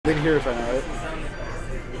They can hear us right now,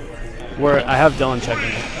 right? I have Dylan checking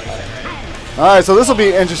it. All right, so this will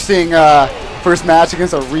be interesting. First match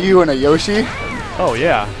against a Ryu and a Yoshi. Oh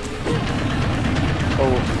yeah.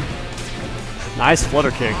 Oh, nice flutter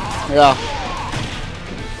kick. Yeah.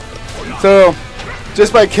 So,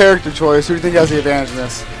 just by character choice, who do you think has the advantage in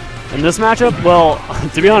this? In this matchup, well,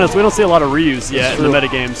 to be honest, we don't see a lot of Ryus yet in the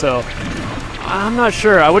metagame, so I'm not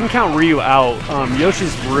sure. I wouldn't count Ryu out.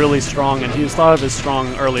 Yoshi's really strong, and he was thought of as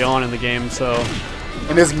strong early on in the game, so.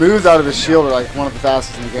 And his moves out of his shield are like one of the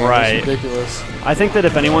fastest in the game. Right. It's ridiculous. I think that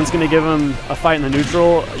if anyone's going to give him a fight in the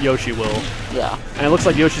neutral, Yoshi will. Yeah. And it looks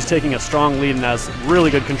like Yoshi's taking a strong lead and has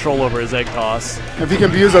really good control over his egg toss. If he can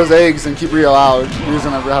abuse those eggs and keep Ryu out, Ryu's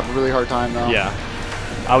going to have a really hard time though. Yeah.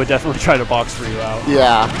 I would definitely try to box Ryu out.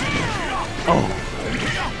 Yeah. Oh.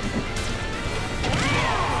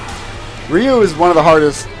 Ryu is one of the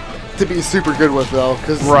hardest to be super good with though,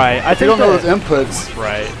 because I you don't know those inputs.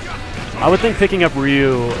 Right. I would think picking up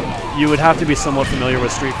Ryu, you would have to be somewhat familiar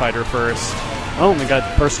with Street Fighter first. Oh, we got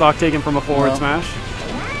first stock taken from a forward smash.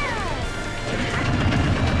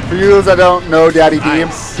 For you that don't know Daddy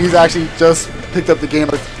Nice. Deem, he's actually just picked up the game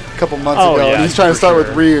a couple months ago. Yeah, And he's trying to start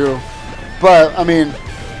with Ryu. But, I mean...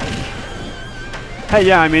 Hey,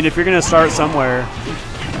 yeah, I mean, if you're going to start somewhere...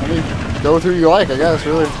 I mean, go with who you like, I guess,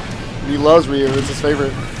 really. He loves Ryu. It's his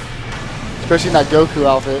favorite. Especially in that Goku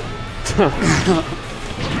outfit.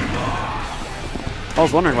 I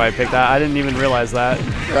was wondering why I picked that. I didn't even realize that.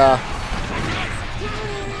 Yeah.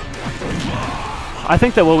 I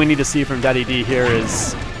think that what we need to see from Daddy D here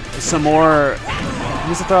is some more... He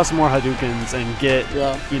needs to throw out some more Hadoukens and get,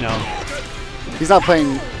 you know... He's not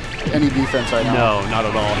playing any defense right now. No, not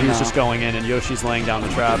at all. He's just going in, and Yoshi's laying down the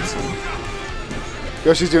traps.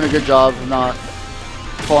 Yoshi's doing a good job of not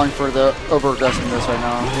falling for the over-aggressiveness right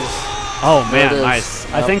now. Oh man, nice.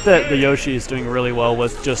 Yep. I think that the Yoshi is doing really well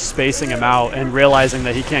with just spacing him out and realizing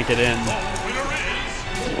that he can't get in.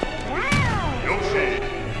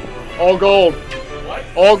 All gold.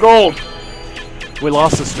 All gold. We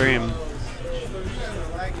lost the stream.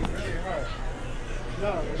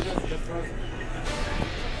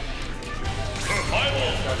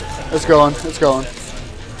 It's going. It's going.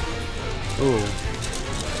 Ooh.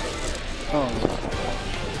 Oh.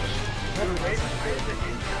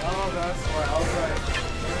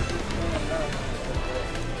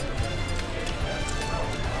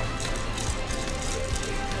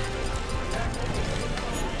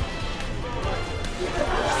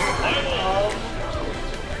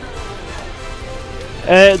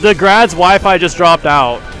 The Grad's Wi-Fi just dropped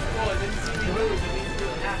out.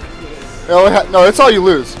 No, it's all you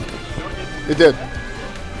lose. It did.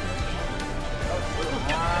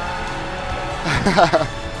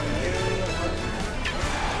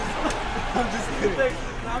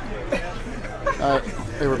 Alright,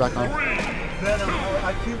 hey, we're back on.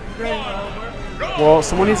 Well,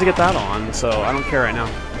 someone needs to get that on, so I don't care right now.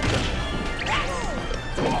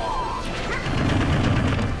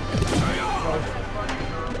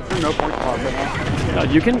 There's no point to pause right now.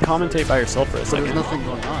 No, you can commentate by yourself for a second. There's nothing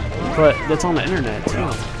going on. But it's on the internet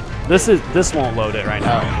too. This won't load it right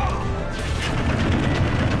now.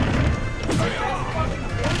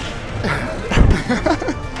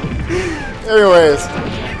 Anyways,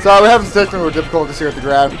 so we're having some technical difficulties here at the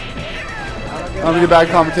Grad. I'm gonna get back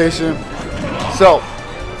commentation. So,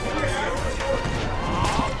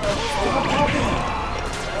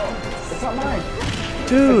 it's not mine.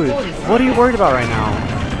 Dude, what are you worried about right now?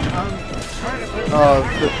 Oh,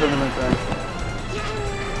 the tournament thing.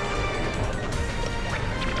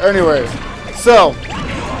 Anyways, so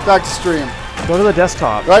back to stream. Go to the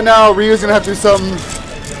desktop. Right now, Ryu's gonna have to do something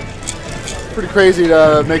pretty crazy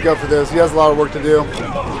to make up for this. He has a lot of work to do.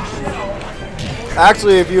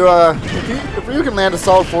 Actually, if Ryu can land a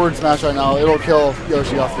solid forward smash right now, it'll kill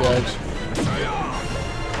Yoshi off the edge.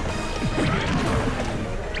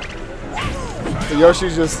 But Yoshi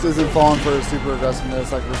just isn't falling for his super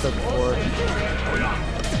aggressiveness like we said before.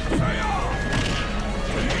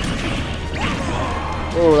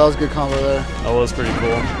 Oh, that was a good combo there. That was pretty cool.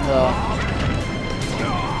 Yeah.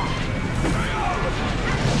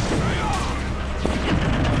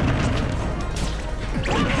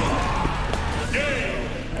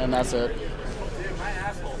 And that's it.